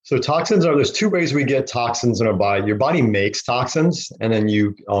So toxins there's two ways we get toxins in our body. Your body makes toxins and then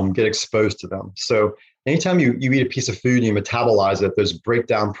you get exposed to them. So anytime you eat a piece of food and you metabolize it, there's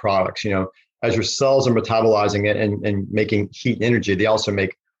breakdown products. As your cells are metabolizing it and making heat and energy, they also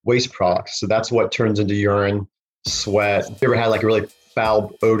make waste products. So that's what turns into urine, sweat. If you ever had like a really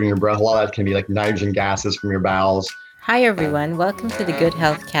foul odor in your breath, a lot of that can be like nitrogen gases from your bowels. Hi everyone, welcome to the Good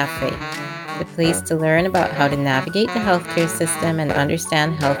Health Cafe, the place to learn about how to navigate the healthcare system and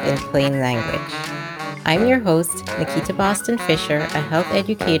understand health in plain language. I'm your host, Nikita Boston Fisher, a health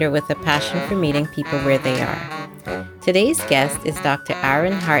educator with a passion for meeting people where they are. Today's guest is Dr.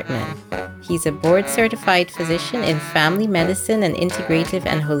 Aaron Hartman. He's a board-certified physician in family medicine and integrative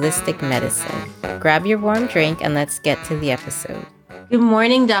and holistic medicine. Grab your warm drink and let's get to the episode. Good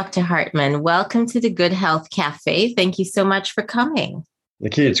morning, Dr. Hartman. Welcome to the Good Health Cafe. Thank you so much for coming.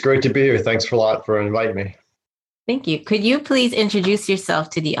 Nikki, it's great to be here. Thanks a lot for inviting me. Thank you. Could you please introduce yourself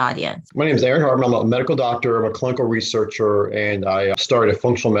to the audience? My name is Aaron Hartman. I'm a medical doctor. I'm a clinical researcher, and I started a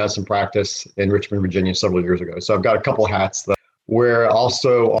functional medicine practice in Richmond, Virginia several years ago. So I've got a couple of hats where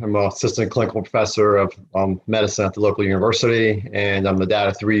also I'm an assistant clinical professor of medicine at the local university, and I'm the dad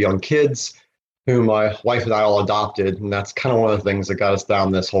of 3 young kids whom my wife and I all adopted. And that's kind of one of the things that got us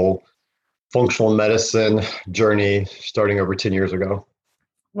down this whole functional medicine journey starting over 10 years ago.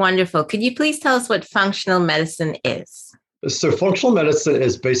 Wonderful. Could you please tell us what functional medicine is? So functional medicine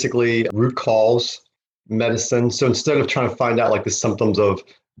is basically root cause medicine. So instead of trying to find out like the symptoms of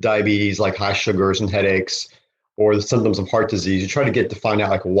diabetes, like high sugars and headaches, or the symptoms of heart disease, you try to find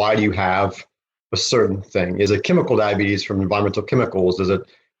out like, why do you have a certain thing? Is it chemical diabetes from environmental chemicals? Is it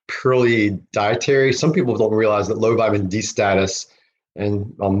purely dietary? Some people don't realize that low vitamin D status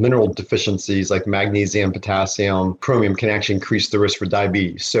and mineral deficiencies like magnesium, potassium, chromium can actually increase the risk for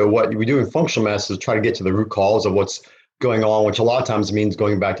diabetes. So what we do in functional medicine is try to get to the root cause of what's going on, which a lot of times means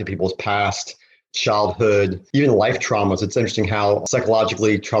going back to people's past, childhood, even life traumas. It's interesting how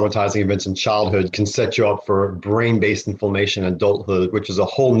psychologically traumatizing events in childhood can set you up for brain-based inflammation in adulthood, which is a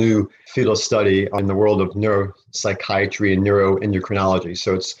whole new field of study in the world of neuropsychiatry and neuroendocrinology.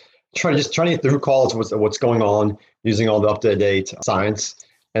 So it's trying to get the root cause of what's going on using all the up-to-date science.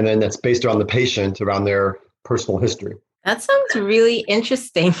 And then that's based around the patient, around their personal history. That sounds really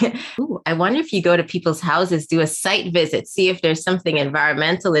interesting. Ooh, I wonder if you go to people's houses, do a site visit, see if there's something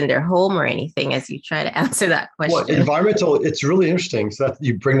environmental in their home or anything as you try to answer that question. Well, environmental, it's really interesting. So that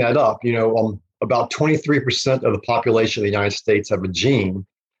you bring that up, about 23% of the population of the United States have a gene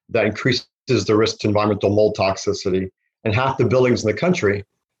that increases the risk to environmental mold toxicity. And half the buildings in the country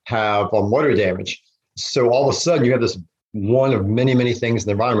have water damage. So all of a sudden you have this one of many, many things in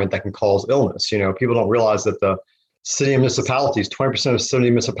the environment that can cause illness. People don't realize that the city and municipalities, 20% of city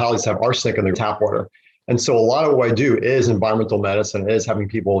municipalities have arsenic in their tap water. And so a lot of what I do is environmental medicine, is having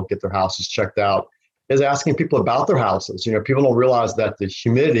people get their houses checked out, is asking people about their houses. People don't realize that the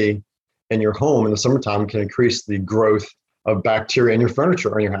humidity in your home in the summertime can increase the growth of bacteria in your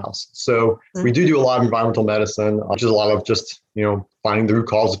furniture in your house. So we do a lot of environmental medicine, which is a lot of just, finding the root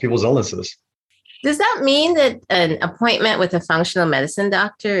cause of people's illnesses. Does that mean that an appointment with a functional medicine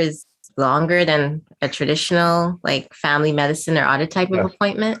doctor is longer than a traditional like family medicine or other type of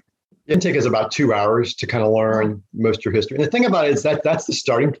appointment? It can take us about 2 hours to kind of learn most of your history. And the thing about it is that's the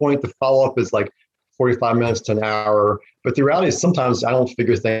starting point. The follow-up is like 45 minutes to an hour. But the reality is sometimes I don't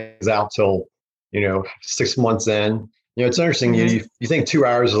figure things out till, 6 months in. It's interesting. You think 2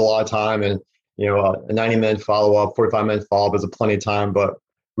 hours is a lot of time, and, a 90-minute follow-up, 45-minute follow-up is a plenty of time. But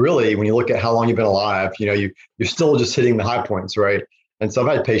really, when you look at how long you've been alive, you're still just hitting the high points, right? And so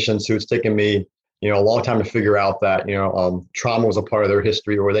I've had patients who it's taken me, a long time to figure out that, trauma was a part of their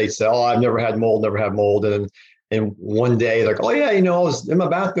history, or they say, oh, I've never had mold. And one day they're like, oh yeah, I was in my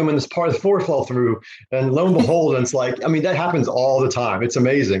bathroom and this part of the floor fell through. And lo and behold, and it's like, that happens all the time. It's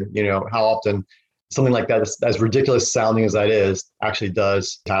amazing, how often something like that, as ridiculous sounding as that is, actually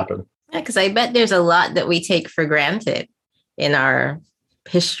does happen. Yeah, because I bet there's a lot that we take for granted in our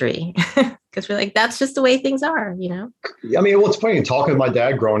history. Because we're like, that's just the way things are, It's funny, talking to my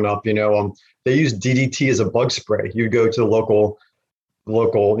dad growing up, they used DDT as a bug spray. You'd go to the local,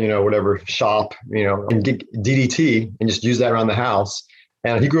 whatever shop, and get DDT and just use that around the house.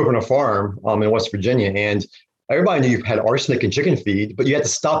 And he grew up on a farm in West Virginia, and everybody knew you had arsenic in chicken feed, but you had to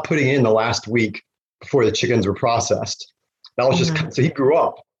stop putting it in the last week before the chickens were processed. That was just, so he grew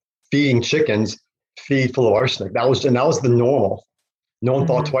up feeding chickens feed full of arsenic. That was the normal. No one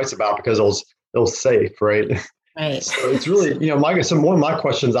thought twice about it because it was safe, right? Right. So it's really, one of my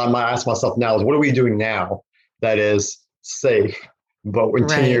questions I might ask myself now is, what are we doing now that is safe? But in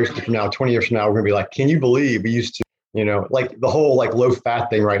 10 years from now, 20 years from now, we're going to be like, can you believe we used to Like the whole like low fat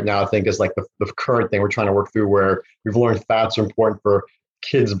thing right now, I think is like the current thing we're trying to work through, where we've learned fats are important for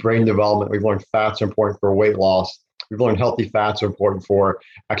kids' brain development. We've learned fats are important for weight loss. We've learned healthy fats are important for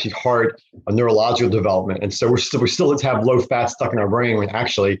actually heart, neurological development. And so we still have low fat stuck in our brain when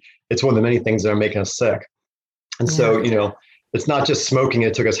actually it's one of the many things that are making us sick. And so, it's not just smoking.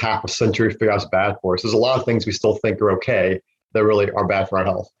 It took us half a century to figure out it's bad for us. There's a lot of things we still think are okay that really are bad for our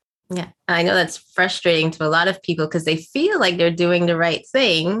health. Yeah, I know that's frustrating to a lot of people because they feel like they're doing the right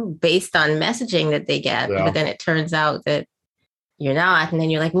thing based on messaging that they get. Yeah. But then it turns out that you're not. And then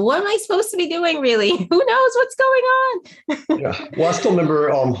you're like, well, what am I supposed to be doing really? Who knows what's going on? Yeah. Well, I still remember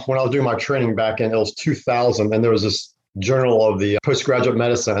when I was doing my training back in, it was 2000, and there was this journal of the postgraduate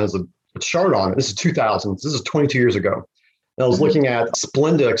medicine. There's a chart on it. This is 2000. This is 22 years ago. And I was looking at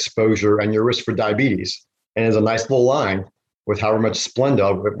Splenda exposure and your risk for diabetes. And there's a nice little line with however much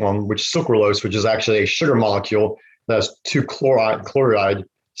Splenda, which sucralose, which is actually a sugar molecule that has two chloride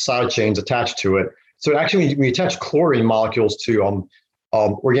side chains attached to it. So actually, when you attach chlorine molecules to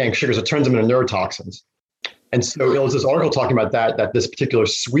organic sugars, it turns them into neurotoxins. And so it was this article talking about that this particular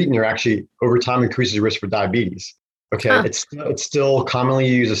sweetener actually over time increases your risk for diabetes. Okay, huh. It's still commonly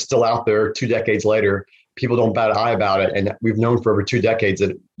used, it's still out there 2 decades later. People don't bat an eye about it. And we've known for over 2 decades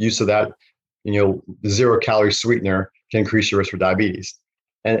that use of that, the 0-calorie sweetener can increase your risk for diabetes.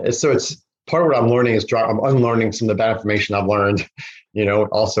 And so it's part of what I'm learning is I'm unlearning some of the bad information I've learned,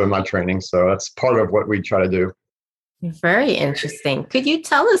 also in my training. So that's part of what we try to do. Very interesting. Could you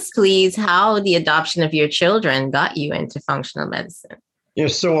tell us, please, how the adoption of your children got you into functional medicine?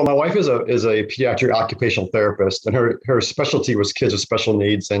 So my wife is a pediatric occupational therapist, and her specialty was kids with special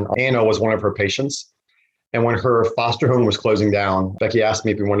needs. And Anna was one of her patients. And when her foster home was closing down, Becky asked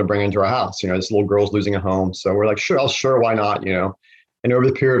me if we wanted to bring her into our house. This little girl's losing a home. So we're like, sure, why not? And over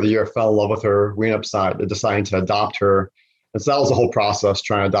the period of the year, I fell in love with her. We ended up deciding to adopt her. And so that was the whole process,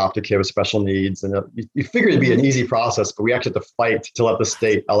 trying to adopt a kid with special needs. And you figured it'd be an easy process, but we actually had to fight to let the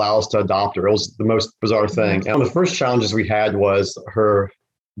state allow us to adopt her. It was the most bizarre thing. And one of the first challenges we had was her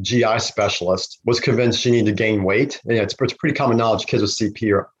GI specialist was convinced she needed to gain weight. And it's pretty common knowledge kids with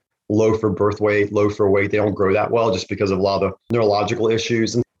CP are low for birth weight, low for weight. They don't grow that well just because of a lot of the neurological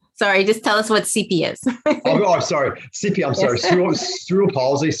issues. And sorry, just tell us what CP is. I'm sorry. CP, I'm sorry. Cerebral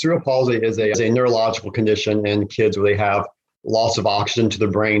palsy. Cerebral palsy is a neurological condition in kids where they have loss of oxygen to the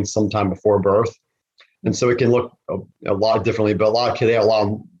brain sometime before birth. And so it can look a lot differently, but a lot of kids, they have a lot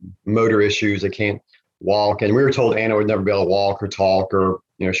of motor issues. They can't walk. And we were told Anna would never be able to walk or talk, or,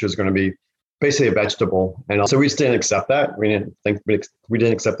 she was going to be basically a vegetable. And so we just didn't accept that. We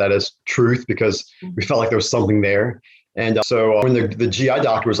didn't accept that as truth because we felt like there was something there. And so when the GI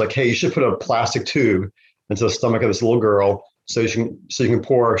doctor was like, hey, you should put a plastic tube into the stomach of this little girl so you can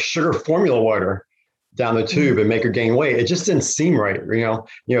pour sugar formula water down the tube and make her gain weight. It just didn't seem right.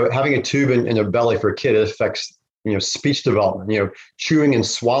 Having a tube in her belly for a kid, it affects, speech development. Chewing and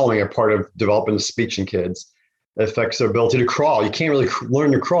swallowing are part of developing the speech in kids. It affects their ability to crawl. You can't really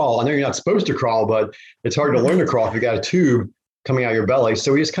learn to crawl. I know you're not supposed to crawl, but it's hard to learn to crawl if you got a tube coming out of your belly.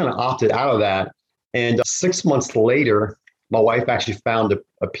 So we just kind of opted out of that. And 6 months later, my wife actually found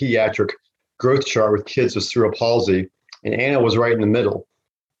a pediatric growth chart with kids with cerebral palsy, and Anna was right in the middle.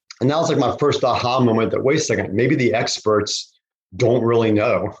 And that was like my first aha moment that, wait a second, maybe the experts don't really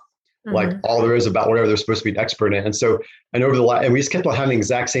know like all there is about whatever they're supposed to be an expert in. And so, and we just kept on having the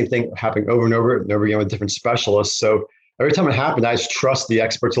exact same thing happening over and over and over again with different specialists. So every time it happened, I just trust the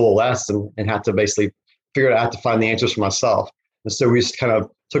experts a little less and had to basically figure out how to find the answers for myself. And so we just kind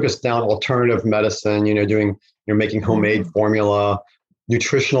of took us down alternative medicine, doing, making homemade formula,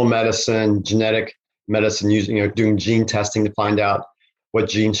 nutritional medicine, genetic medicine, using, doing gene testing to find out what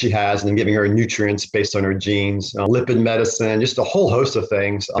genes she has and then giving her nutrients based on her genes, lipid medicine, just a whole host of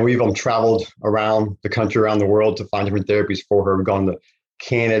things. We've traveled around the country, around the world to find different therapies for her. We've gone to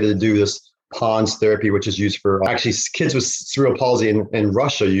Canada to do this PONS therapy, which is used for actually kids with cerebral palsy in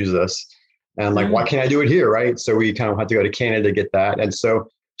Russia use this. And why can't I do it here, right? So we kind of had to go to Canada to get that. And so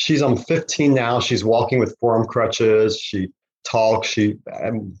she's 15 now. She's walking with forearm crutches. She talks. She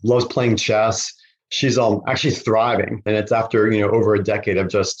loves playing chess. She's actually thriving. And it's after, over a decade of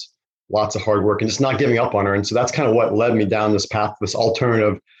just lots of hard work and just not giving up on her. And so that's kind of what led me down this path, this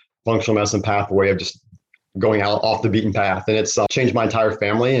alternative functional medicine pathway of just going out off the beaten path. And it's changed my entire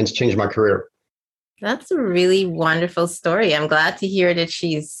family and it's changed my career. That's a really wonderful story. I'm glad to hear that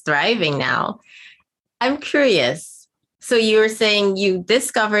she's thriving now. I'm curious. So you were saying you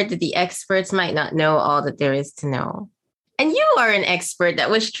discovered that the experts might not know all that there is to know. And you are an expert that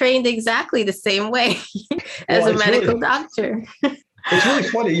was trained exactly the same way as a medical doctor. It's really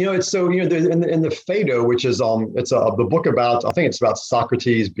funny, it's so in the Phaedo, which is it's the book about, I think it's about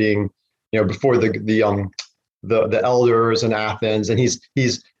Socrates being, before the elders in Athens, and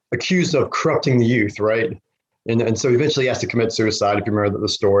he's accused of corrupting the youth, right? And so eventually he has to commit suicide, if you remember the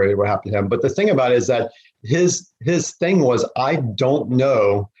story, what happened to him. But the thing about it is that his thing was, I don't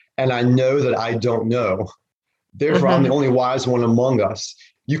know, and I know that I don't know. Therefore, I'm the only wise one among us.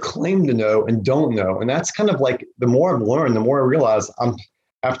 You claim to know and don't know. And that's kind of like, the more I've learned, the more I realize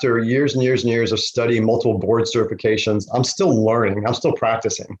after years and years and years of studying multiple board certifications, I'm still learning. I'm still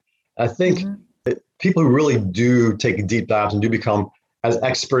practicing. I think that people who really do take deep dives and do become as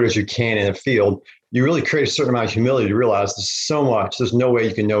expert as you can in a field, you really create a certain amount of humility to realize there's so much, there's no way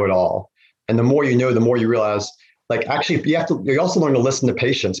you can know it all. And the more you know, the more you realize, like, actually, you also learn to listen to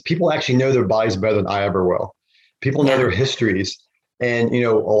patients. People actually know their bodies better than I ever will. People know their histories. And,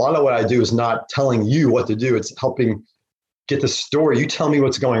 a lot of what I do is not telling you what to do. It's helping get the story. You tell me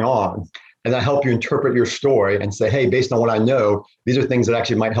what's going on, and I help you interpret your story and say, hey, based on what I know, these are things that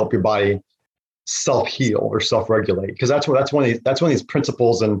actually might help your body self-heal or self-regulate. Because that's one of these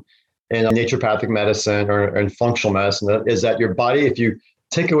principles in naturopathic medicine or in functional medicine, is that your body, if you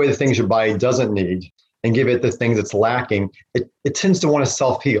take away the things your body doesn't need and give it the things it's lacking, it tends to want to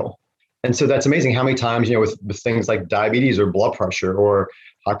self-heal. And so that's amazing how many times, with things like diabetes or blood pressure or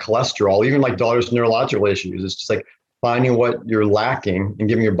cholesterol, even like daughter's neurological issues, it's just like finding what you're lacking and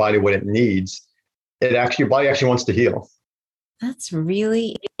giving your body what it needs. Your body actually wants to heal. That's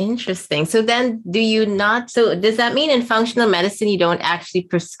really interesting. So then does that mean in functional medicine, you don't actually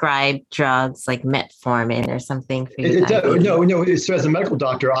prescribe drugs like metformin or something for you? No. So as a medical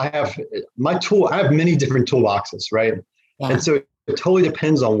doctor, I have many different toolboxes, right? Yeah. And so it totally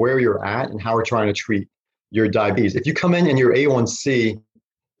depends on where you're at and how we're trying to treat your diabetes. If you come in and your A1C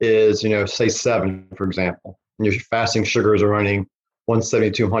is, say 7, for example, and your fasting sugars are running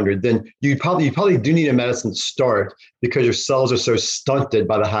 170, 200, then you probably do need a medicine to start, because your cells are so stunted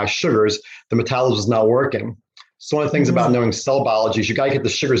by the high sugars, the metabolism is not working. So one of the things about knowing cell biology is you got to get the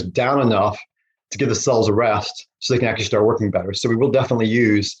sugars down enough to give the cells a rest so they can actually start working better. So we will definitely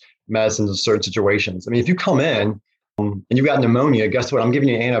use medicines in certain situations. I mean, if you come in and you've got pneumonia, guess what? I'm giving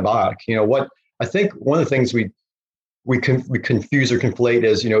you an antibiotic. What I think one of the things we confuse or conflate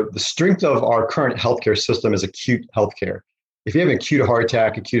is, the strength of our current healthcare system is acute healthcare. If you have an acute heart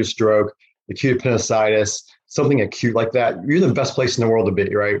attack, acute stroke, acute appendicitis, something acute like that, you're the best place in the world to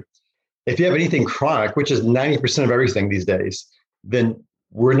be, right? If you have anything chronic, which is 90% of everything these days, then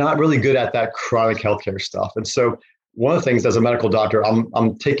we're not really good at that chronic healthcare stuff. And so one of the things as a medical doctor,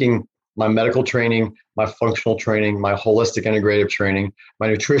 I'm taking my medical training, my functional training, my holistic integrative training, my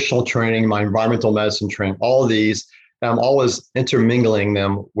nutritional training, my environmental medicine training, all of these, and I'm always intermingling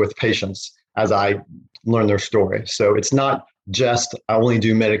them with patients as I learn their story. So it's not just, I only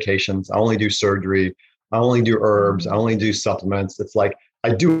do medications, I only do surgery, I only do herbs, I only do supplements. It's like,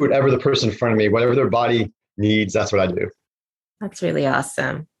 I do whatever the person in front of me, whatever their body needs, that's what I do. That's really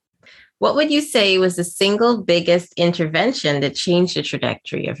awesome. What would you say was the single biggest intervention that changed the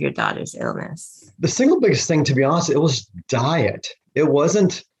trajectory of your daughter's illness? The single biggest thing, to be honest, it was diet. It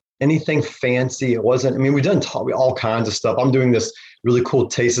wasn't anything fancy. It wasn't, we've done all kinds of stuff. I'm doing this really cool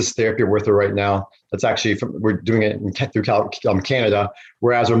TASIS therapy with her right now. That's actually, we're doing it through Canada,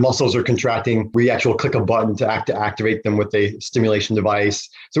 whereas our muscles are contracting, we actually click a button to activate them with a stimulation device.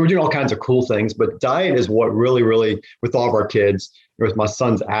 So we're doing all kinds of cool things, but diet is what really, really, with all of our kids, with my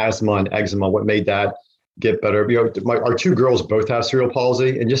son's asthma and eczema, what made that get better. Our 2 girls both have cerebral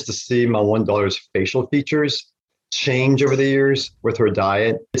palsy, and just to see my one daughter's facial features change over the years with her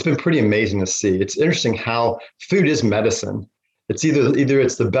diet, it's been pretty amazing to see. It's interesting how food is medicine. It's either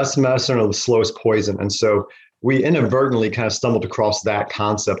it's the best medicine or the slowest poison. And so we inadvertently kind of stumbled across that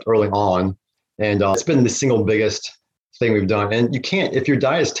concept early on. And it's been the single biggest thing we've done. And you can't, if your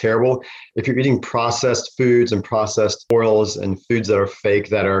diet is terrible, if you're eating processed foods and processed oils and foods that are fake,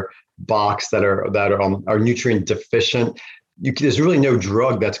 that are boxed, that are nutrient deficient, there's really no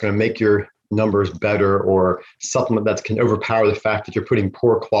drug that's going to make your numbers better, or supplement that can overpower the fact that you're putting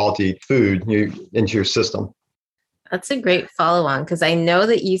poor quality food into your system. That's a great follow-on, because I know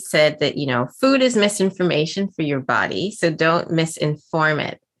that you said that, food is misinformation for your body, so don't misinform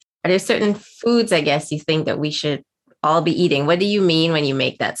it. Are there certain foods, I guess, you think that we should all be eating? What do you mean when you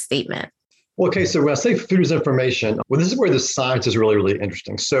make that statement? Well, okay, so when I say food is information, well, this is where the science is really, really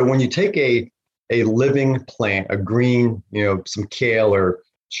interesting. So when you take a living plant, a green, some kale or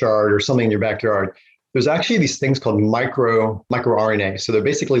chard or something in your backyard, there's actually these things called microRNA. So they're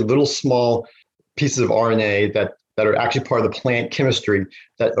basically little small pieces of RNA that are actually part of the plant chemistry,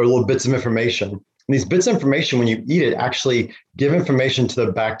 that are little bits of information. And And these bits of information, when you eat it, actually give information to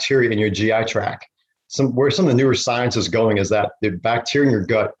the bacteria in your GI tract. Where some of the newer science is going is that the bacteria in your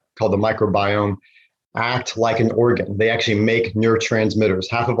gut, called the microbiome, act like an organ. They actually make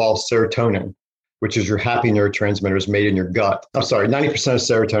neurotransmitters. Half of all serotonin, which is your happy neurotransmitters, made in your gut. I'm sorry, 90% of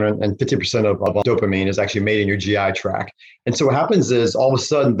serotonin and 50% of dopamine is actually made in your GI tract. And so what happens is all of a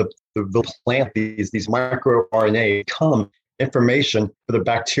sudden the plant, these microRNA become information for the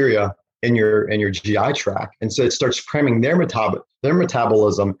bacteria in your GI tract. And so it starts priming their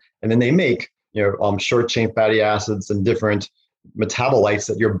metabolism, and then they make short chain fatty acids and different metabolites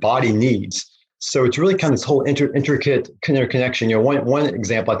that your body needs. So it's really kind of this whole intricate interconnection. One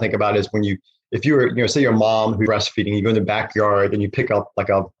example I think about is if you were, say you're a mom who's breastfeeding, you go in the backyard and you pick up like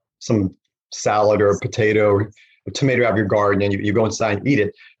some salad or a potato or a tomato out of your garden, and you go inside and eat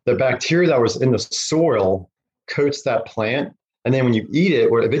it. The bacteria that was in the soil coats that plant. And then when you eat it,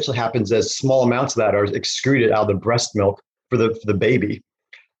 what eventually happens is small amounts of that are excreted out of the breast milk for the baby.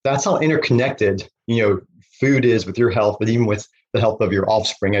 That's how interconnected, food is with your health, but even with the health of your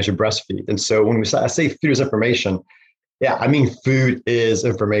offspring as you breastfeed. And so when I say food is information, yeah, I mean food is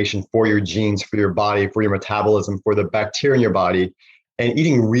information for your genes, for your body, for your metabolism, for the bacteria in your body. And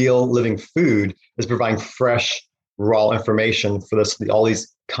eating real living food is providing fresh, raw information for all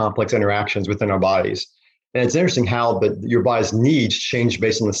these complex interactions within our bodies. And it's interesting how your body's needs change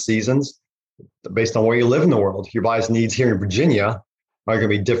based on the seasons, based on where you live in the world. Your body's needs here in Virginia are going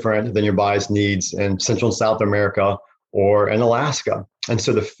to be different than your body's needs in Central and South America or in Alaska. And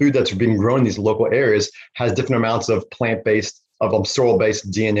so the food that's being grown in these local areas has different amounts of plant-based, of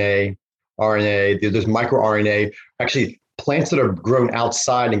soil-based DNA, RNA. There's microRNA. Actually, plants that are grown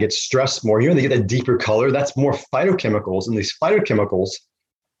outside and get stressed more, they get a deeper color. That's more phytochemicals. And these phytochemicals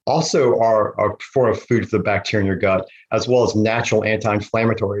also are a form of food for the bacteria in your gut, as well as natural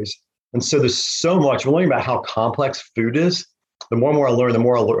anti-inflammatories. And so there's so much. We're learning about how complex food is. The more and more I learn,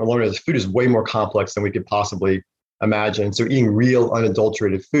 that food is way more complex than we could possibly imagine. So eating real,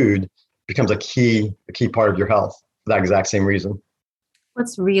 unadulterated food becomes a key part of your health for that exact same reason.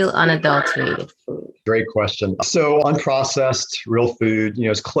 What's real, unadulterated food? Great question. So unprocessed, real food,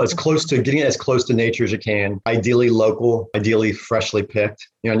 as close to getting it as close to nature as you can. Ideally local, ideally freshly picked.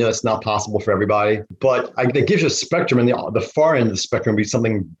 I know that's not possible for everybody, but it gives you a spectrum. And the far end of the spectrum would be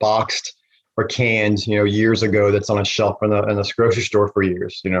something boxed or canned, years ago, that's on a shelf in the grocery store for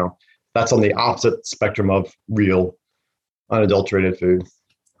years. That's on the opposite spectrum of real, unadulterated food.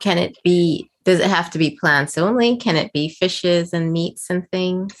 Does it have to be plants only? Can it be fishes and meats and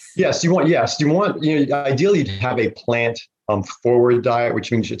things? Yes, you want, ideally you'd have a plant forward diet,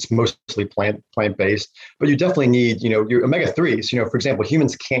 which means it's mostly plant-based, but you definitely need, your omega-3s. For example,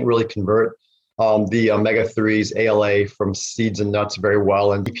 humans can't really convert the omega-3s, ALA from seeds and nuts very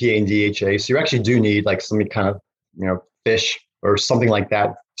well, and EPA and DHA. So you actually do need like some kind of, fish or something like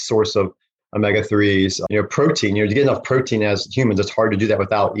that source of omega-3s, protein, to get enough protein as humans, it's hard to do that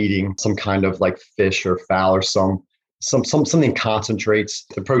without eating some kind of like fish or fowl or something concentrates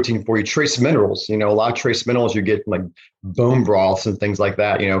the protein for you. Trace minerals, a lot of trace minerals you get from like bone broths and things like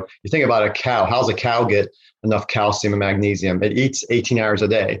that. You think about a cow. How does a cow get enough calcium and magnesium? It eats 18 hours a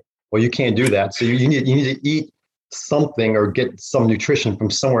day. Well, you can't do that. So you need to eat something or get some nutrition from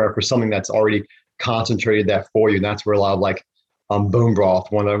somewhere for something that's already concentrated that for you. And that's where a lot of bone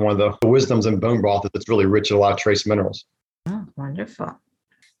broth, one of the wisdoms in bone broth, that's really rich in a lot of trace minerals. Oh, wonderful.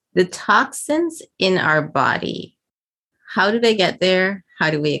 The toxins in our body, how do they get there? How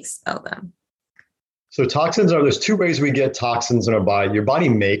do we expel them? So there's two ways we get toxins in our body. Your body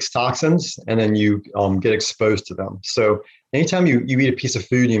makes toxins, and then you get exposed to them. So anytime you eat a piece of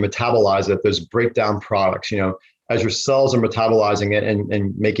food and you metabolize it, there's breakdown products. As your cells are metabolizing it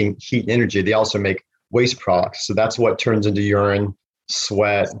and making heat and energy, they also make waste products. So that's what turns into urine,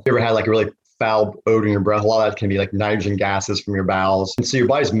 sweat. If you ever had like a really foul odor in your breath, a lot of that can be like nitrogen gases from your bowels. And so your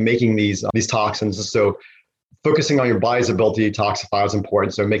body's making these toxins. And so focusing on your body's ability to detoxify is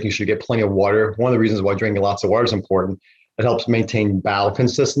important. So making sure you get plenty of water. One of the reasons why drinking lots of water is important. It helps maintain bowel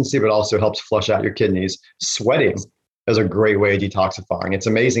consistency, but also helps flush out your kidneys. Sweating is a great way of detoxifying. It's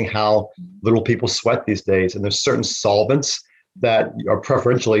amazing how little people sweat these days. And there's certain solvents that are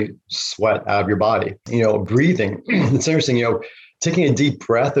preferentially sweat out of your body. Breathing. It's interesting, taking a deep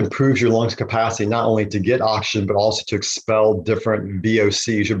breath improves your lungs capacity, not only to get oxygen, but also to expel different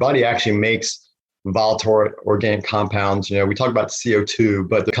VOCs. Your body actually makes volatile organic compounds. We talk about CO2,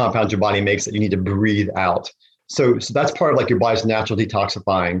 but the compounds your body makes that you need to breathe out. So that's part of like your body's natural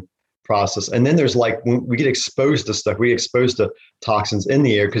detoxifying process. And then there's like, when we get exposed to stuff, we get exposed to toxins in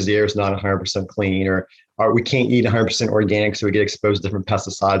the air because the air is not 100% clean, or we can't eat 100% organic. So we get exposed to different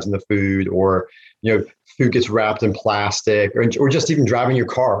pesticides in the food, or, food gets wrapped in plastic, or just even driving your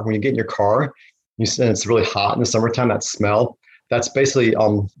car. When you get in your car, and it's really hot in the summertime, that smell, that's basically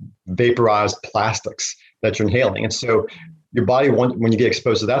vaporized plastics that you're inhaling. And so your body, when you get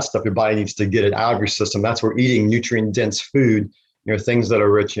exposed to that stuff, your body needs to get it out of your system. That's where eating nutrient-dense food, things that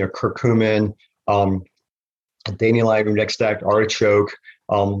are rich, curcumin, dandelion root extract, artichoke,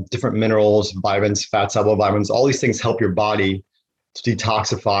 different minerals, vitamins, fat soluble vitamins, all these things help your body to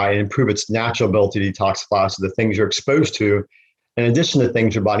detoxify and improve its natural ability to detoxify. So the things you're exposed to, in addition to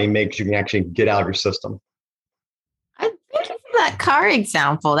things your body makes, you can actually get out of your system. That car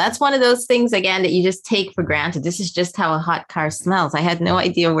example, that's one of those things, again, that you just take for granted. This is just how a hot car smells. I had no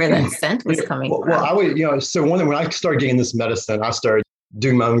idea where that scent was coming from. Well, I would, so when I started getting this medicine, I started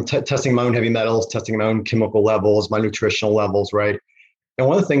doing my own testing my own heavy metals, testing my own chemical levels, my nutritional levels, right? And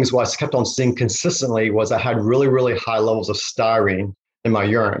one of the things I kept on seeing consistently was I had really, really high levels of styrene in my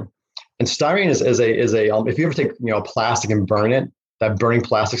urine. And styrene is a if you ever take plastic and burn it, that burning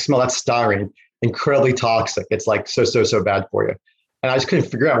plastic smell, that's styrene. Incredibly toxic. It's like so bad for you. And I just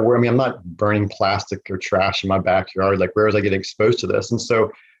couldn't figure out where. I'm not burning plastic or trash in my backyard. Like, where was I getting exposed to this? And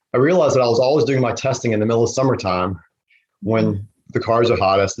so I realized that I was always doing my testing in the middle of summertime when the cars are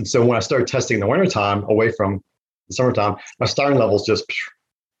hottest. And so when I started testing in the wintertime away from the summertime, my styrene levels just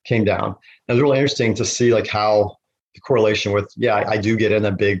came down. And it was really interesting to see like how the correlation with, I do get in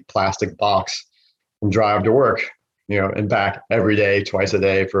a big plastic box and drive to work, and back every day, twice a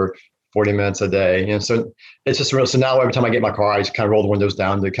day for 40 minutes a day. So it's just real. So now every time I get in my car, I just kind of roll the windows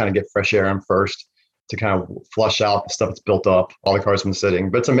down to kind of get fresh air in first, to kind of flush out the stuff that's built up, all the cars been sitting.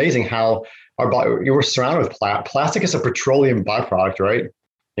 But it's amazing how our body, we're surrounded with plastic is a petroleum byproduct, right?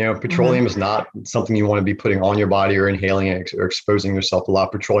 Petroleum is not something you want to be putting on your body or inhaling or exposing yourself to a lot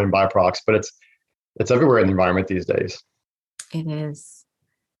of petroleum byproducts, but it's everywhere in the environment these days. It is.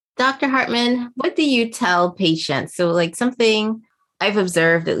 Dr. Hartman, what do you tell patients? So like something I've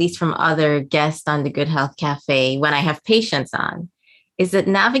observed, at least from other guests on the Good Health Cafe, when I have patients on, is that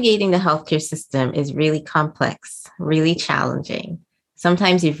navigating the healthcare system is really complex, really challenging.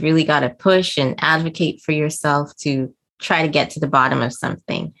 Sometimes you've really got to push and advocate for yourself to try to get to the bottom of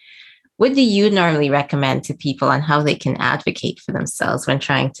something. What do you normally recommend to people on how they can advocate for themselves when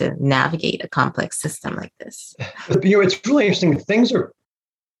trying to navigate a complex system like this? It's really interesting. Things are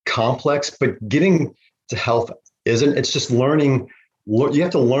complex, but getting to health isn't. It's just learning. You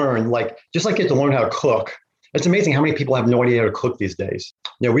have to learn, just like you have to learn how to cook. It's amazing how many people have no idea how to cook these days.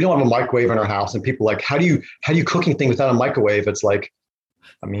 We don't have a microwave in our house, and people are like, how do you cook anything without a microwave? It's like,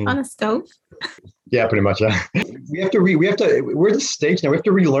 on a stove. Yeah, pretty much. Yeah. We're at the stage now. We have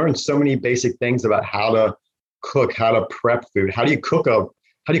to relearn so many basic things about how to cook, how to prep food. How do you cook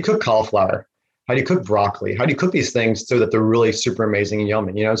cauliflower? How do you cook broccoli? How do you cook these things so that they're really super amazing and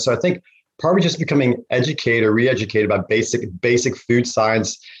yummy? So I think probably just becoming educated or re-educated about basic food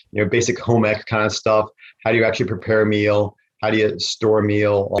science, basic home ec kind of stuff. How do you actually prepare a meal? How do you store a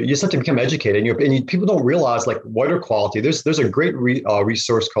meal? You just have to become educated. And people don't realize water quality. There's a great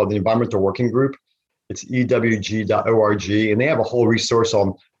resource called the Environmental Working Group. It's ewg.org. And they have a whole resource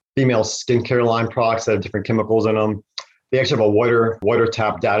on female skincare line products that have different chemicals in them. They actually have a water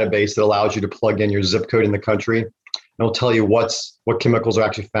tap database that allows you to plug in your zip code in the country. It'll tell you what chemicals are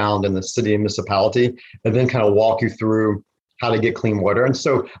actually found in the city and municipality, and then kind of walk you through how to get clean water. And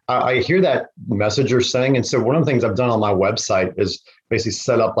so I hear that message you're saying. And so one of the things I've done on my website is basically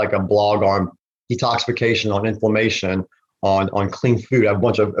set up like a blog on detoxification, on inflammation, on clean food. I have a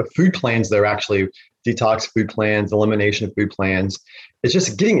bunch of food plans that are actually detox food plans, elimination of food plans. It's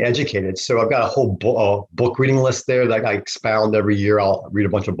just getting educated. So I've got a whole book reading list there that I expound every year. I'll read a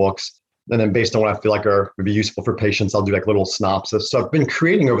bunch of books. And then based on what I feel like would be useful for patients, I'll do like little synopsis. So I've been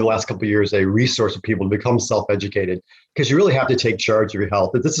creating over the last couple of years a resource for people to become self-educated, because you really have to take charge of your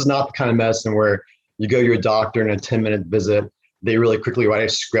health. This is not the kind of medicine where you go to your doctor in a 10-minute visit, they really quickly write a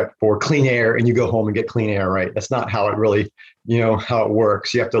script for clean air and you go home and get clean air, right? That's not how it really, how it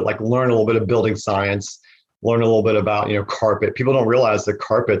works. You have to learn a little bit of building science, learn a little bit about, carpet. People don't realize that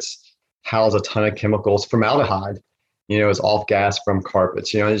carpets house a ton of chemicals. Formaldehyde, is off gas from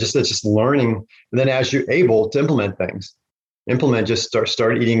carpets. It's just learning. And then as you're able to just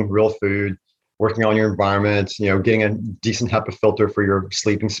start eating real food, working on your environment, getting a decent HEPA filter for your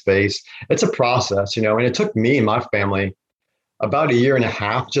sleeping space. It's a process, and it took me and my family about 1.5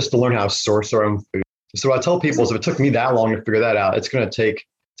 years just to learn how to source our own food. So what I tell people is if it took me that long to figure that out, it's going to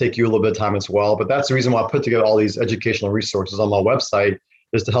take you a little bit of time as well. But that's the reason why I put together all these educational resources on my website,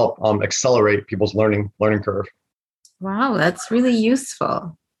 is to help accelerate people's learning curve. Wow, that's really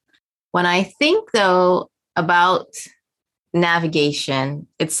useful. When I think, though, about navigation,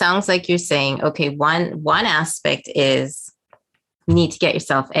 it sounds like you're saying, okay, one aspect is you need to get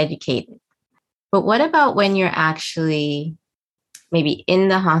yourself educated. But what about when you're actually maybe in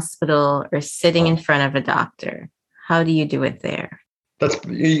the hospital or sitting in front of a doctor? How do you do it there? That's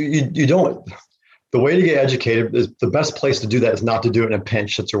you don't. The way to get educated is the best place to do that is not to do it in a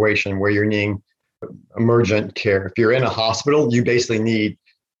pinch situation where you're needing emergent care. If you're in a hospital, you basically need,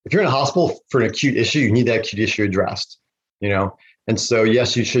 if you're in a hospital for an acute issue, you need that acute issue addressed, And so,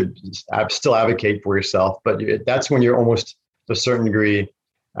 yes, you should still advocate for yourself, but that's when you're almost to a certain degree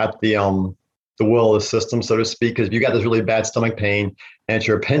at the will of the system, so to speak, because if you got this really bad stomach pain and it's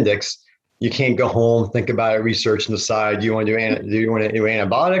your appendix, you can't go home, think about it, research, and decide, do you want to do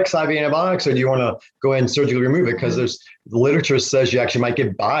antibiotics, IV antibiotics, or do you want to go ahead and surgically remove it? Because the literature says you actually might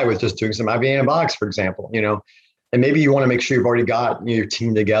get by with just doing some IV antibiotics, for example, and maybe you want to make sure you've already got your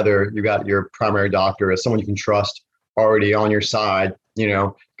team together. You got your primary doctor as someone you can trust already on your side,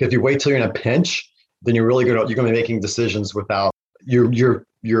 because if you wait till you're in a pinch, then you're going to be making decisions without your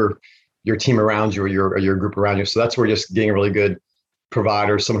team around you or your group around you. So that's where just getting a really good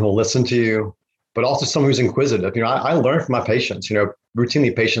provider, someone who will listen to you, but also someone who's inquisitive. I learn from my patients.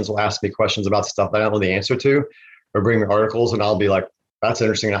 Routinely patients will ask me questions about stuff that I don't know the answer to, or bring me articles, and I'll be like, that's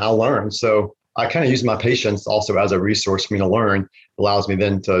interesting, and I'll learn. So I kind of use my patients also as a resource for me to learn. It allows me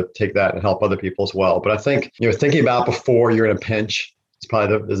then to take that and help other people as well. But I think, thinking about before you're in a pinch is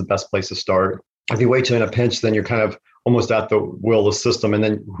probably the best place to start. If you wait till you're in a pinch, then you're kind of almost at the will of the system, and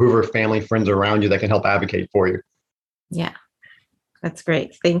then whoever family, friends are around you that can help advocate for you. Yeah, that's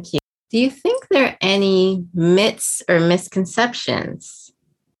great. Thank you. Do you think there are any myths or misconceptions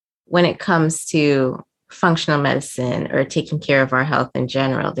when it comes to functional medicine or taking care of our health in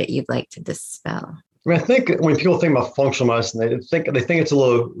general that you'd like to dispel? I think when people think about functional medicine, they think it's a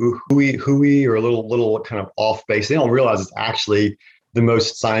little hooey or a little kind of off base. They don't realize it's actually the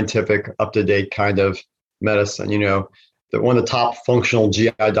most scientific, up-to-date kind of medicine. That one of the top functional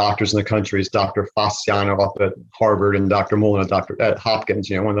GI doctors in the country is Dr. Fasciano up at Harvard, and Dr. Molina at Hopkins,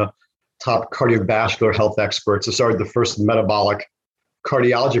 one of the top cardiovascular health experts who started the first metabolic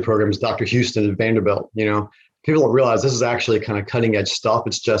cardiology program is Dr. Houston at Vanderbilt. People don't realize this is actually kind of cutting edge stuff.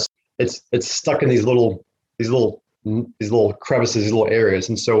 It's just, it's stuck in these little crevices, these little areas.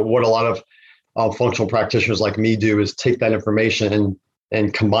 And so what a lot of functional practitioners like me do is take that information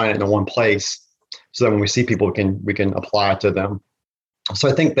and combine it in one place, so that when we see people, we can apply it to them. So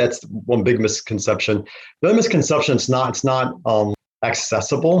I think that's one big misconception. The other misconception, it's not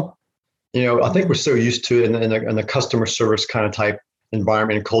accessible. I think we're so used to it in the customer service kind of type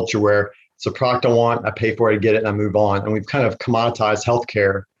environment and culture where it's a product I want, I pay for it, I get it, and I move on. And we've kind of commoditized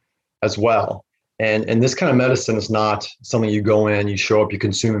healthcare as well. And this kind of medicine is not something you go in, you show up, you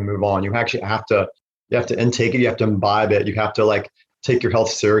consume and move on. You actually have to intake it, you have to imbibe it, you have to take your health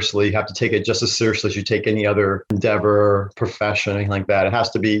seriously. You have to take it just as seriously as you take any other endeavor, profession, anything like that. It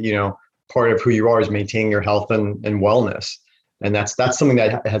has to be, part of who you are is maintaining your health and wellness. And that's something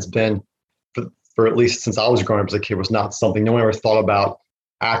that has been, for at least since I was growing up as a kid, was not something no one ever thought about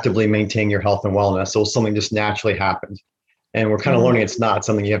actively maintaining your health and wellness. So something just naturally happened. And we're kind of learning it's not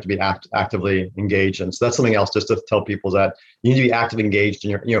something you have to be actively engaged in. So that's something else just to tell people, that you need to be actively engaged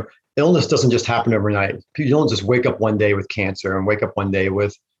in your, illness doesn't just happen overnight. You don't just wake up one day with cancer and wake up one day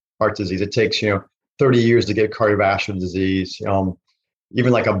with heart disease. It takes, 30 years to get cardiovascular disease.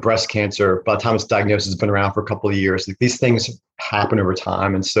 Even like a breast cancer, by the time it's diagnosed, it's been around for a couple of years. These things happen over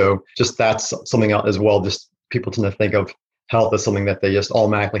time. And so just that's something else as well. Just people tend to think of health as something that they just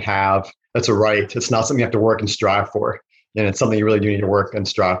automatically have. That's a right. It's not something you have to work and strive for. And it's something you really do need to work and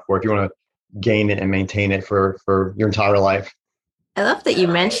strive for if you want to gain it and maintain it for your entire life. I love that you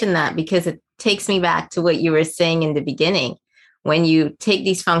mentioned that, because it takes me back to what you were saying in the beginning. When you take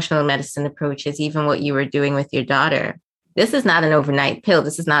these functional medicine approaches, even what you were doing with your daughter, this is not an overnight pill.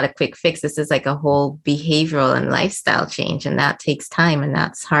 This is not a quick fix. This is like a whole behavioral and lifestyle change. And that takes time. And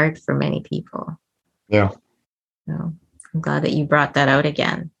that's hard for many people. Yeah. So I'm glad that you brought that out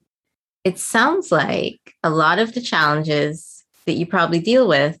again. It sounds like a lot of the challenges that you probably deal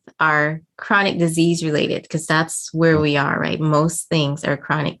with are chronic disease related, because that's where we are, right? Most things are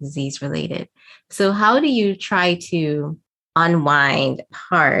chronic disease related. So how do you try to unwind,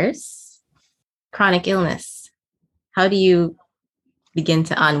 parse chronic illness? How do you begin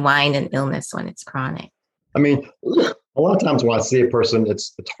to unwind an illness when it's chronic? I mean, a lot of times when I see a person,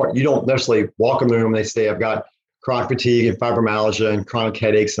 it's hard. You don't necessarily walk in the room and they say, I've got chronic fatigue and fibromyalgia and chronic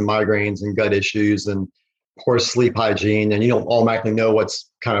headaches and migraines and gut issues and poor sleep hygiene, and you don't automatically know what's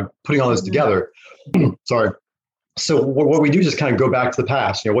kind of putting all this together. Sorry. So what we do is just kind of go back to the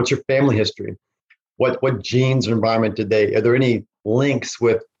past. What's your family history? What genes or environment are there any links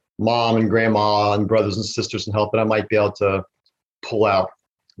with mom and grandma and brothers and sisters in health that I might be able to pull out?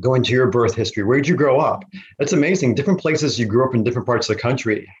 Go into your birth history. Where did you grow up? It's amazing. Different places you grew up in different parts of the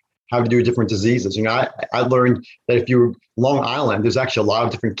country have to do with different diseases. I learned that if you're Long Island, there's actually a lot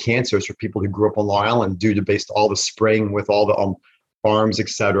of different cancers for people who grew up on Long Island due to based all the spraying with all the farms, et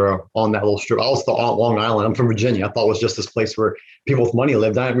cetera, on that little strip. I was thought Long Island. I'm from Virginia. I thought it was just this place where people with money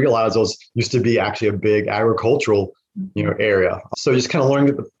lived. I didn't realize it was used to be actually a big agricultural, area. So just kind of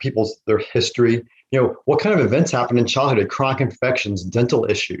learning their history. What kind of events happen in childhood? Chronic infections, dental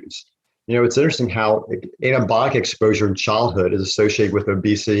issues. It's interesting how antibiotic exposure in childhood is associated with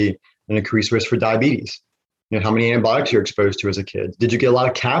obesity and increased risk for diabetes. How many antibiotics you're exposed to as a kid? Did you get a lot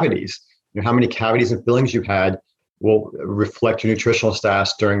of cavities? How many cavities and fillings you've had will reflect your nutritional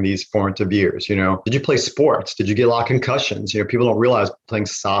status during these formative years. Did you play sports? Did you get a lot of concussions? People don't realize playing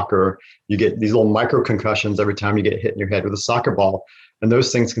soccer, you get these little micro concussions every time you get hit in your head with a soccer ball. And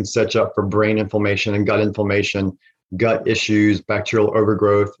those things can set you up for brain inflammation and gut inflammation, gut issues, bacterial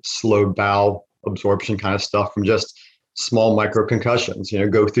overgrowth, slow bowel absorption kind of stuff from just small micro concussions.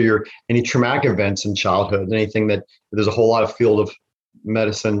 Go through any traumatic events in childhood, anything that there's a whole lot of field of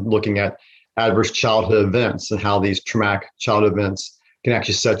medicine looking at adverse childhood events and how these traumatic childhood events can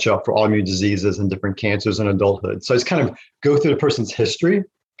actually set you up for autoimmune diseases and different cancers in adulthood. So it's kind of go through the person's history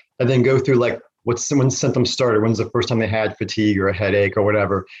and then go through like when symptoms started, when's the first time they had fatigue or a headache or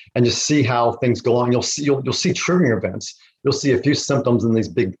whatever, and just see how things go on. You'll see triggering events. You'll see a few symptoms in these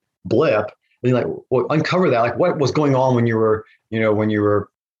big blip, and you're like, well, uncover that. Like what was going on when you were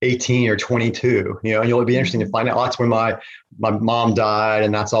 18 or 22, and it'll be interesting to find out. That's when my mom died.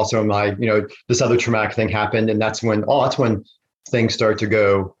 And that's also this other traumatic thing happened. And that's when things start to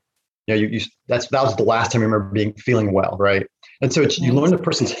go, that was the last time I remember feeling well. Right. And so you learn the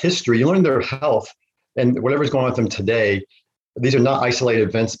person's history, you learn their health and whatever's going on with them today. These are not isolated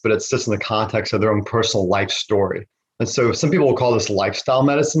events, but it sits in the context of their own personal life story. And so some people will call this lifestyle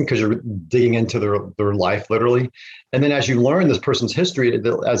medicine because you're digging into their life literally. And then as you learn this person's history,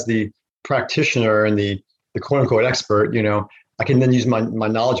 as the practitioner and the quote unquote expert, I can then use my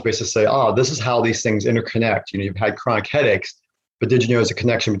knowledge base to say, this is how these things interconnect. You've had chronic headaches, but did you know there's a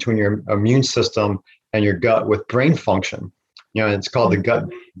connection between your immune system and your gut with brain function? It's called the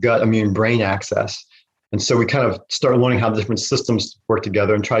gut immune brain axis. And so we kind of start learning how the different systems work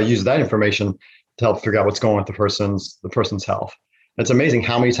together and try to use that information to help figure out what's going on with the person's health. It's amazing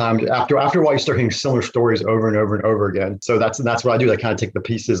how many times after a while you start hearing similar stories over and over and over again. So that's what I do. I kind of take the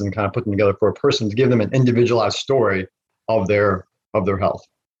pieces and kind of put them together for a person to give them an individualized story of their health.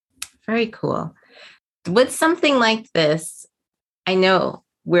 Very cool. With something like this, I know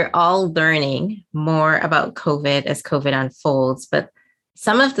we're all learning more about COVID as COVID unfolds, but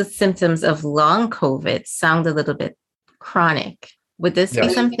some of the symptoms of long COVID sound a little bit chronic. Would this be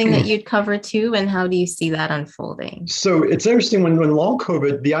something that you'd cover too? And how do you see that unfolding? So it's interesting when long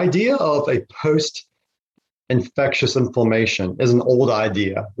COVID, the idea of a post-infectious inflammation is an old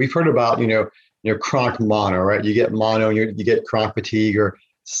idea. We've heard about, chronic mono, right? You get mono, you get chronic fatigue or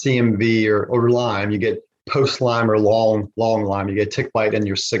CMV or Lyme. You get post-Lyme or long Lyme. You get tick bite and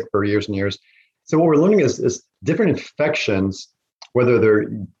you're sick for years and years. So what we're learning is different infections, whether they're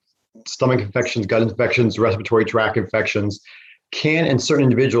stomach infections, gut infections, respiratory tract infections, can in certain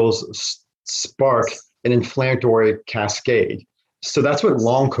individuals spark an inflammatory cascade. So that's what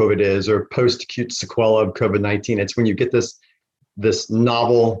long COVID is, or post-acute sequela of COVID-19. It's when you get this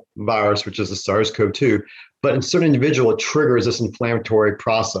novel virus, which is the SARS-CoV-2, but in certain individual, it triggers this inflammatory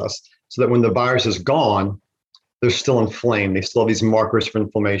process so that when the virus is gone, they're still inflamed. They still have these markers for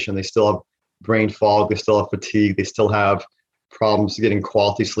inflammation. They still have brain fog. They still have fatigue. They still have problems getting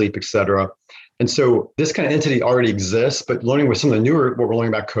quality sleep, et cetera. And so this kind of entity already exists, but learning with some of the newer, what we're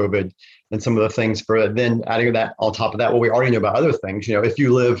learning about COVID and some of the things for that, then adding that on top of that, what we already know about other things. If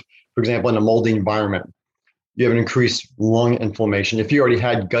you live, for example, in a moldy environment, you have an increased lung inflammation. If you already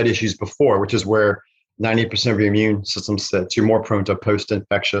had gut issues before, which is where 90% of your immune system sits, you're more prone to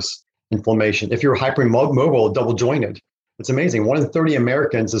post-infectious inflammation. If you're hypermobile, double jointed, it's amazing. 1 in 30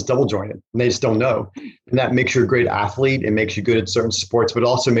 Americans is double jointed and they just don't know. And that makes you a great athlete. It makes you good at certain sports, but it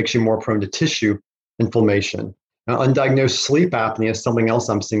also makes you more prone to tissue inflammation. Now, undiagnosed sleep apnea is something else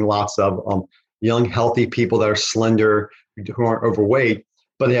I'm seeing lots of. Young, healthy people that are slender, who aren't overweight,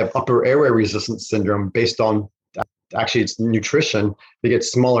 but they have upper airway resistance syndrome based on, actually it's nutrition. They get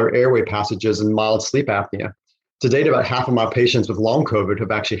smaller airway passages and mild sleep apnea. To date, about half of my patients with long COVID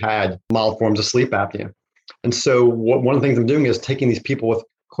have actually had mild forms of sleep apnea. And so one of the things I'm doing is taking these people with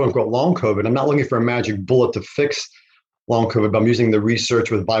quote unquote long COVID. I'm not looking for a magic bullet to fix long COVID, but I'm using the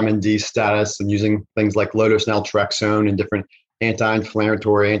research with vitamin D status and using things like low-dose naltrexone and different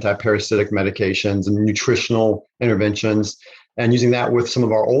anti-inflammatory, anti-parasitic medications and nutritional interventions, and using that with some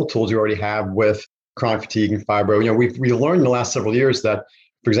of our old tools we already have with chronic fatigue and fibro. We learned in the last several years that,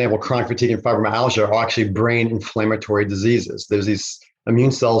 for example, chronic fatigue and fibromyalgia are actually brain inflammatory diseases. There's these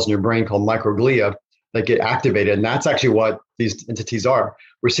immune cells in your brain called microglia that get activated, and that's actually what these entities are.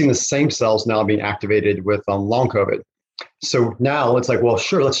 We're seeing the same cells now being activated with long COVID. So now it's like, well,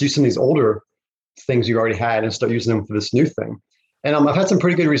 sure, let's use some of these older things you already had and start using them for this new thing. And I've had some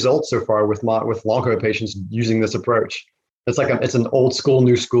pretty good results so far with long COVID patients using this approach. It's like it's an old school,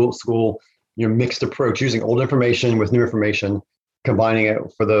 new school, mixed approach, using old information with new information, combining it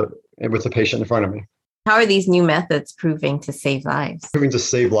with the patient in front of me. How are these new methods proving to save lives? Proving to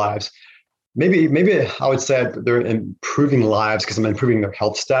save lives. Maybe I would say they're improving lives because I'm improving their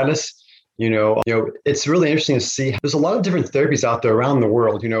health status. It's really interesting to see there's a lot of different therapies out there around the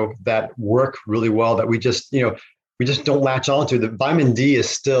world, that work really well that we just don't latch onto. The vitamin D is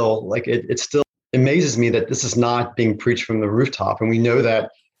still like, it still amazes me that this is not being preached from the rooftop. And we know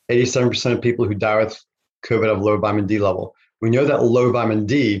that 87% of people who die with COVID have low vitamin D level. We know that low vitamin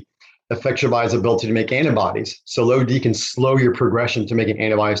D affects your body's ability to make antibodies. So low D can slow your progression to making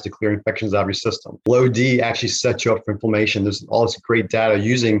antibodies to clear infections out of your system. Low D actually sets you up for inflammation. There's all this great data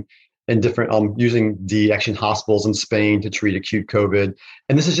using D actually in hospitals in Spain to treat acute COVID.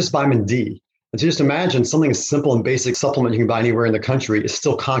 And this is just vitamin D. And so just imagine something as simple and basic supplement you can buy anywhere in the country is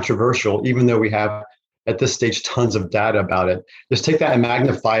still controversial, even though we have at this stage tons of data about it. Just take that and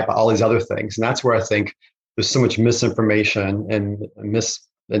magnify it by all these other things. And that's where I think there's so much misinformation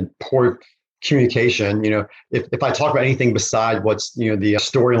and poor communication. If I talk about anything beside what's the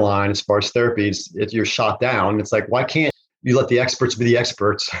storyline as far as therapies, you're shot down. It's like, why can't you let the experts be the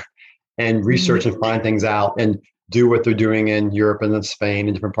experts and research and find things out and do what they're doing in Europe and in Spain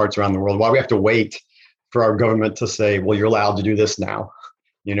and different parts around the world? Why do we have to wait for our government to say, well, you're allowed to do this now?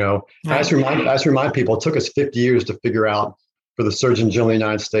 I just remind people, it took us 50 years to figure out, for the Surgeon General of the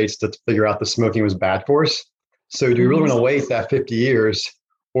United States, to figure out that smoking was bad for us. So do we really want to wait that 50 years?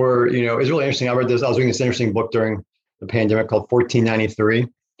 Or, it's really interesting. I was reading this interesting book during the pandemic called 1493. And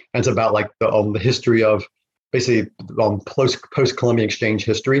it's about like the history of basically post-Columbian exchange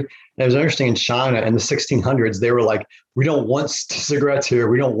history. And it was interesting in China in the 1600s, they were like, we don't want cigarettes here.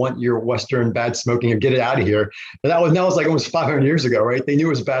 We don't want your Western bad smoking, and get it out of here. And that was like almost 500 years ago, right? They knew it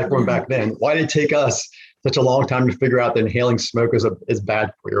was bad for them back then. Why did it take us such a long time to figure out that inhaling smoke is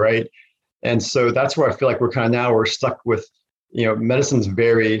bad for you, right? And so that's where I feel like we're stuck with, medicine's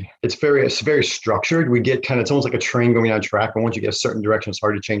very structured. We get it's almost like a train going on a track. And once you get a certain direction, it's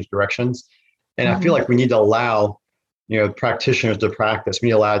hard to change directions. And I feel like we need to allow, practitioners to practice. We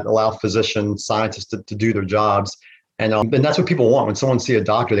need to allow physicians, scientists to do their jobs. And that's what people want. When someone see a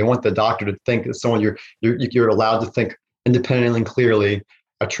doctor, they want the doctor to think that someone you're allowed to think independently and clearly.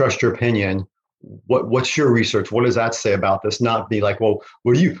 I trust your opinion. What's your research? What does that say about this? Not be like, well,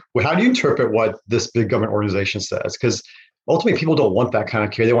 how do you interpret what this big government organization says? Because ultimately, people don't want that kind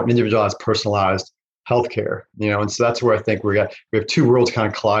of care. They want individualized, personalized healthcare. And so that's where I think we have two worlds kind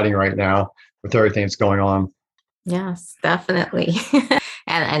of colliding right now with everything that's going on. Yes, definitely.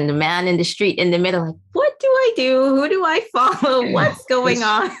 and the man in the street in the middle, like, what do I do? Who do I follow? What's going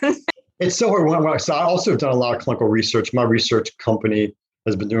on? It's so hard. So I also have done a lot of clinical research. My research company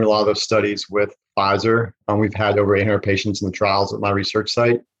has been doing a lot of those studies with Pfizer. We've had over 800 patients in the trials at my research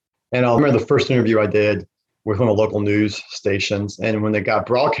site. And I remember the first interview I did with one of the local news stations. And when they got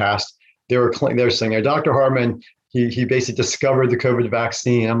broadcast, they were saying, Dr. Hartman, he basically discovered the COVID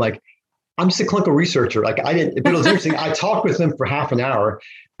vaccine. I'm like, I'm just a clinical researcher. Like but it was interesting. I talked with him for half an hour,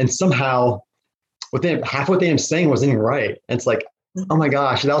 and somehow half what they were saying wasn't even right. And it's like, oh my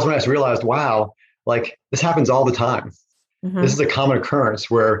gosh. And that was when I just realized, wow, like this happens all the time. Mm-hmm. This is a common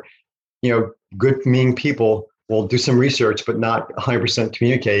occurrence where, good, mean people will do some research, but not 100%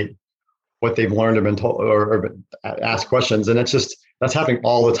 communicate what they've learned or been told or ask questions. And that's happening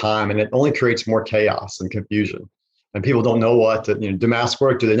all the time. And it only creates more chaos and confusion. And people don't know do masks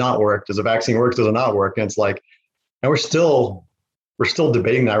work? Do they not work? Does the vaccine work? Does it not work? And it's like, and we're still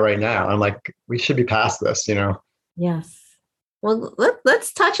debating that right now. I'm like, we should be past this, Yes. Well,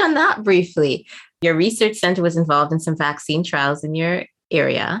 let's touch on that briefly. Your research center was involved in some vaccine trials in your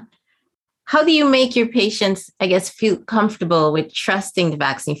area. How do you make your patients, I guess, feel comfortable with trusting the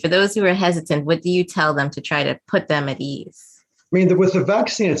vaccine? For those who are hesitant, what do you tell them to try to put them at ease? I mean, with the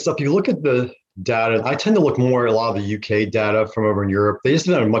vaccine and stuff, you look at the data. I tend to look more at a lot of the UK data from over in Europe. They just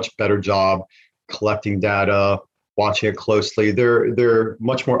did a much better job collecting data, watching it closely. They're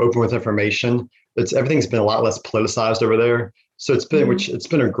much more open with information. Everything's been a lot less politicized over there. So it's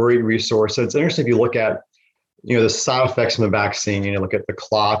been a great resource. So it's interesting if you look at, the side effects from the vaccine, look at the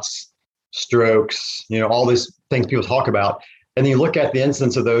clots, strokes, all these things people talk about. And then you look at the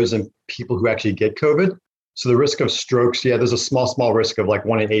incidence of those in people who actually get COVID. So the risk of strokes, there's a small risk of like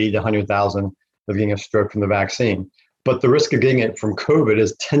 1 in 80 to 100,000 of getting a stroke from the vaccine. But the risk of getting it from COVID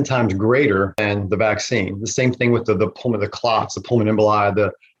is 10 times greater than the vaccine. The same thing with the clots, the pulmonary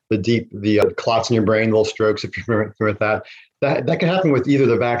emboli, the clots in your brain, little strokes, if you're familiar with that. That can happen with either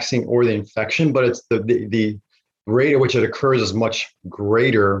the vaccine or the infection, but it's the rate at which it occurs is much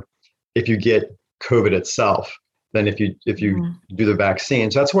greater if you get COVID itself than if you do the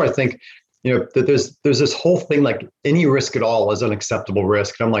vaccine. So that's where I think, that there's this whole thing, like any risk at all is an acceptable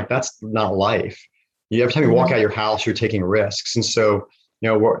risk. And I'm like, that's not life. Every time you walk out of your house, you're taking risks. And so,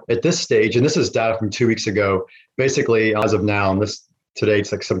 we're at this stage, and this is data from 2 weeks ago, basically as of now, and today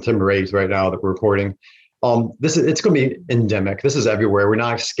it's like September 8th right now that we're recording. It's going to be endemic. This is everywhere. We're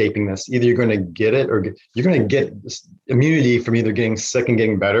not escaping this. Either you're going to get it or you're going to get immunity from either getting sick and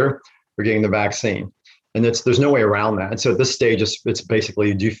getting better or getting the vaccine. And there's no way around that. And so at this stage, it's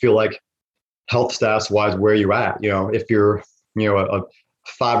basically, do you feel like health status wise, where you're at? If you're, a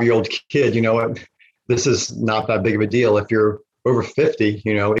 5-year-old kid, this is not that big of a deal. If you're over 50,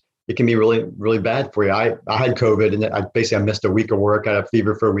 it can be really, really bad for you. I had COVID and I missed a week of work. I had a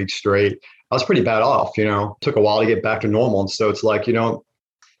fever for a week straight. I was pretty bad off, took a while to get back to normal. And so it's like,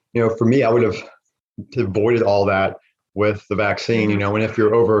 for me, I would have avoided all that with the vaccine, and if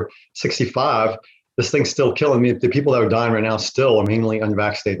you're over 65, this thing's still killing me. The people that are dying right now still are mainly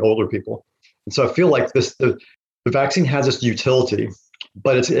unvaccinated older people. And so I feel like the vaccine has this utility,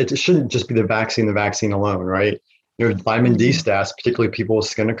 but it shouldn't just be the vaccine alone, right? Vitamin D status, particularly people with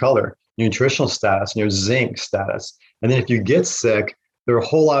skin of color, nutritional status, zinc status. And then if you get sick, there are a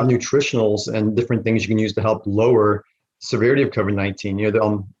whole lot of nutritionals and different things you can use to help lower severity of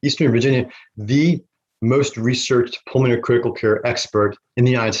COVID-19. Eastern Virginia, the most researched pulmonary critical care expert in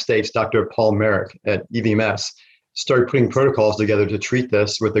the United States, Dr. Paul Marik at EVMS, started putting protocols together to treat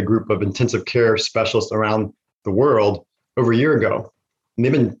this with a group of intensive care specialists around the world over a year ago. And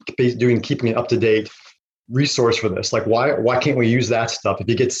they've been keeping an up-to-date resource for this. Like, why can't we use that stuff if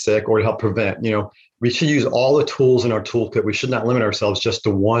you get sick or to help prevent? We should use all the tools in our toolkit. We should not limit ourselves just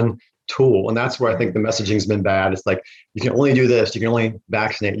to one tool. And that's where I think the messaging has been bad. It's like, you can only do this, you can only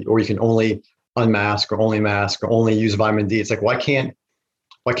vaccinate, or you can only unmask or only mask or only use vitamin D. It's like, why can't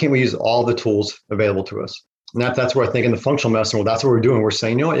we use all the tools available to us? And that's where I think in the functional medicine world, that's what we're doing. We're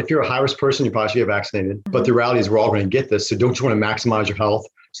saying, if you're a high-risk person, you probably should get vaccinated. But the reality is we're all going to get this. So don't you want to maximize your health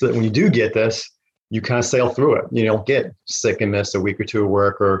so that when you do get this, you kind of sail through it. You don't get sick and miss a week or two of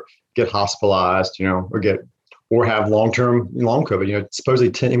work or get hospitalized, or have long COVID.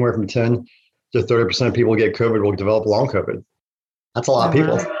 Supposedly anywhere from 10 to 30% of people who get COVID will develop long COVID. That's a lot of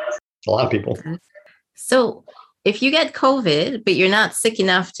people. It's a lot of people. So if you get COVID, but you're not sick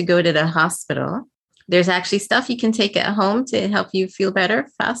enough to go to the hospital, there's actually stuff you can take at home to help you feel better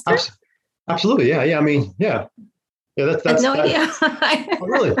faster? Absolutely. Yeah. I mean, yeah. Yeah, that's no idea. Oh,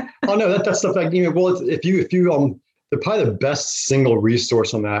 really? Oh no, that's stuff like, if you they're probably the best single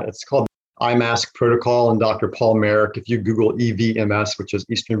resource on that. It's called IMASK protocol and Dr. Paul Marik. If you Google EVMS, which is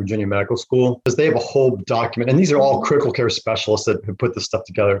Eastern Virginia Medical School, because they have a whole document, and these are all critical care specialists that have put this stuff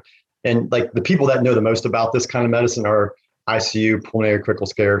together. And like the people that know the most about this kind of medicine are ICU, pulmonary critical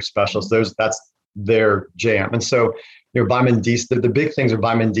care specialists. That's their jam. And so, vitamin D, the big things are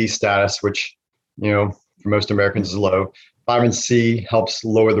vitamin D status, which, for most Americans is low. Vitamin C helps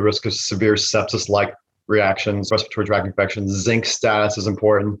lower the risk of severe sepsis-like reactions, respiratory tract infections. Zinc status is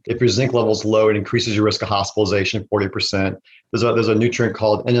important. If your zinc level is low, it increases your risk of hospitalization 40%. There's a nutrient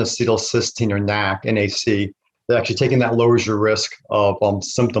called N-acetylcysteine, or NAC, NAC. That actually taking that lowers your risk of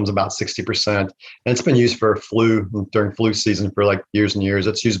symptoms about 60%. And it's been used for during flu season for like years and years.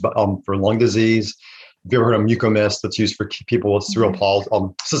 It's used for lung disease. Have you ever heard of Mucomyst? That's used for people with cerebral palsy,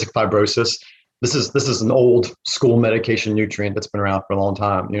 cystic fibrosis. This is an old school medication nutrient that's been around for a long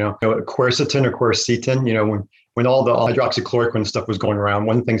time. Quercetin or quercetin, when all the hydroxychloroquine stuff was going around,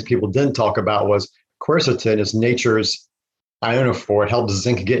 one of the things people didn't talk about was quercetin is nature's ionophore. It helps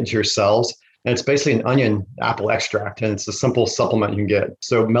zinc get into your cells. And it's basically an onion apple extract, and it's a simple supplement you can get.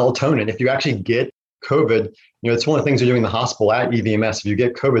 So melatonin, if you actually get COVID, it's one of the things they're doing in the hospital at EVMS. If you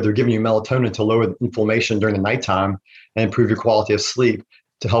get COVID, they're giving you melatonin to lower the inflammation during the nighttime and improve your quality of sleep,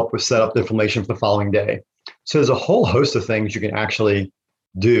 to help with set up the inflammation for the following day. So there's a whole host of things you can actually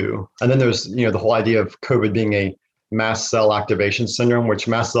do. And then there's, the whole idea of COVID being a mast cell activation syndrome, which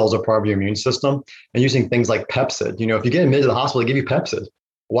mast cells are part of your immune system, and using things like Pepcid. If you get admitted to the hospital, they give you Pepcid.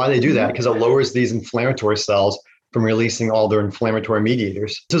 Why do they do that? Because it lowers these inflammatory cells from releasing all their inflammatory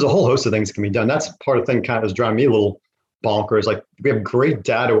mediators. There's a whole host of things that can be done. That's part of the thing kind of is driving me a little bonkers. Like, we have great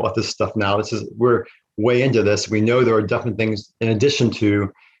data about this stuff now. We're way into this. We know there are definite things in addition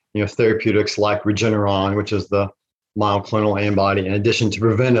to, therapeutics like Regeneron, which is the monoclonal antibody, in addition to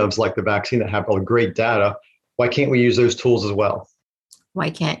preventives like the vaccine that have all the great data. Why can't we use those tools as well? Why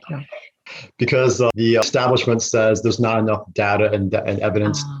can't you? Because the establishment says there's not enough data and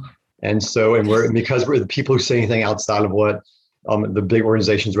evidence. Because we're the people who say anything outside of what the big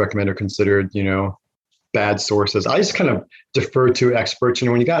organizations recommend are considered, bad sources. I just kind of defer to experts.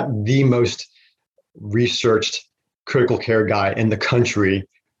 When you got the most researched critical care guy in the country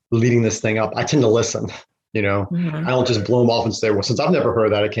leading this thing up, I tend to listen. I don't just blow them off and say, well, since I've never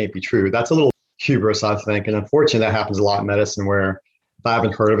heard that, it can't be true. That's a little hubris, I think. And unfortunately, that happens a lot in medicine, where if I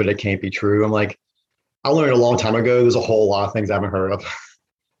haven't heard of it, it can't be true. I'm like, I learned a long time ago, there's a whole lot of things I haven't heard of.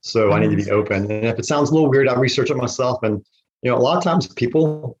 So I need to be open. And if it sounds a little weird, I research it myself. And, a lot of times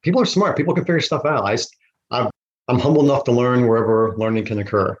people are smart. People can figure stuff out. I'm humble enough to learn wherever learning can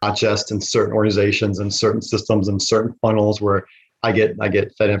occur, not just in certain organizations and certain systems and certain funnels where I get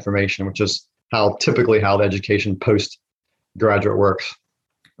fed information, which is typically how the education postgraduate works.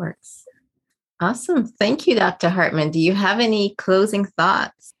 Awesome. Thank you, Dr. Hartman. Do you have any closing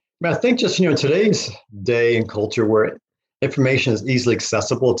thoughts? I think just, in today's day and culture where information is easily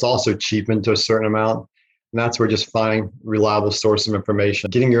accessible, it's also cheapened to a certain amount. And that's where just finding reliable source of information,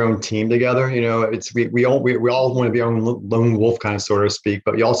 getting your own team together. We all want to be our own lone wolf kind of, so to speak,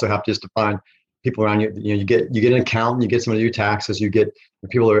 but you also have to just find people around you. You get an accountant, you get someone to do taxes, you get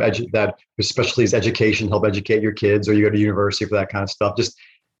people who are that especially as education, help educate your kids, or you go to university for that kind of stuff. Just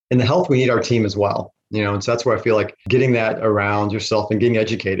in the health, we need our team as well. And so that's where I feel like getting that around yourself and getting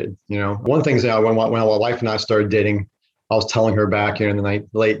educated. One of the things when my wife and I started dating, I was telling her back in the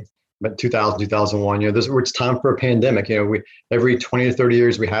late 2000, 2001, it's time for a pandemic. Every 20 to 30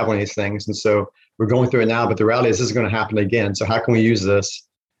 years, we have one of these things. And so we're going through it now, but the reality is this is going to happen again. So how can we use this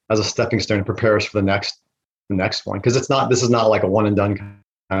as a stepping stone to prepare us for the next one? Because this is not like a one and done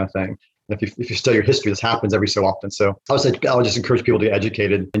kind of thing. If you study your history, this happens every so often. So I would just encourage people to get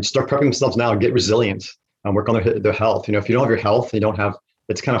educated and start prepping themselves now and get resilience and work on their health. If you don't have your health,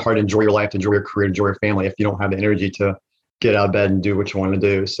 it's kind of hard to enjoy your life, to enjoy your career, enjoy your family if you don't have the energy to get out of bed and do what you want to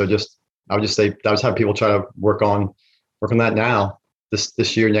do. So I would just say, I would have people try to work on that now,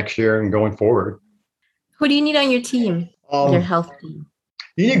 this year, next year, and going forward. Who do you need on your team? Your health team?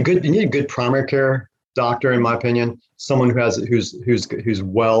 You need a good primary care doctor, in my opinion. Someone who's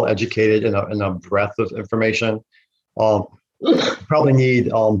well educated in a breadth of information. Probably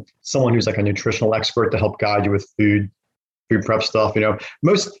need someone who's like a nutritional expert to help guide you with food prep stuff.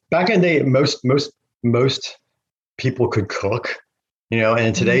 Back in the day, most people could cook, and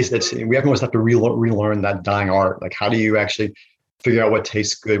in today's, we almost have to relearn that dying art. Like, how do you actually figure out what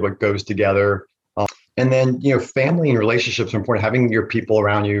tastes good, what goes together? And then, family and relationships are important. Having your people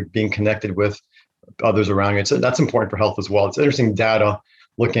around you, being connected with others around you. That's important for health as well. It's interesting data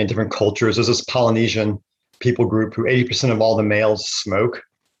looking at different cultures. There's this Polynesian people group who 80% of all the males smoke,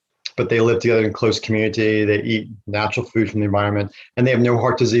 but they live together in close community. They eat natural food from the environment, and they have no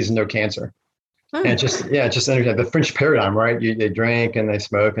heart disease and no cancer. And it's just interesting. The French paradigm, right? They drink and they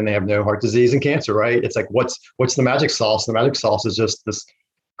smoke and they have no heart disease and cancer, right? It's like, what's the magic sauce? The magic sauce is just this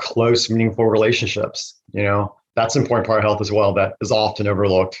close, meaningful relationships. That's an important part of health as well that is often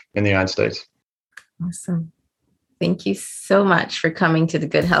overlooked in the United States. Awesome. Thank you so much for coming to the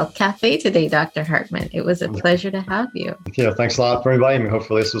Good Health Cafe today, Dr. Hartman. It was a pleasure to have you. Yeah, thanks a lot for inviting me.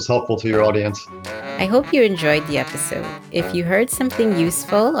 Hopefully this was helpful to your audience. I hope you enjoyed the episode. If you heard something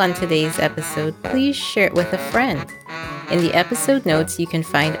useful on today's episode, please share it with a friend. In the episode notes, you can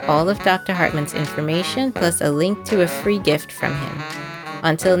find all of Dr. Hartman's information plus a link to a free gift from him.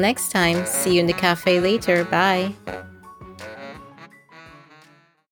 Until next time, see you in the cafe later. Bye.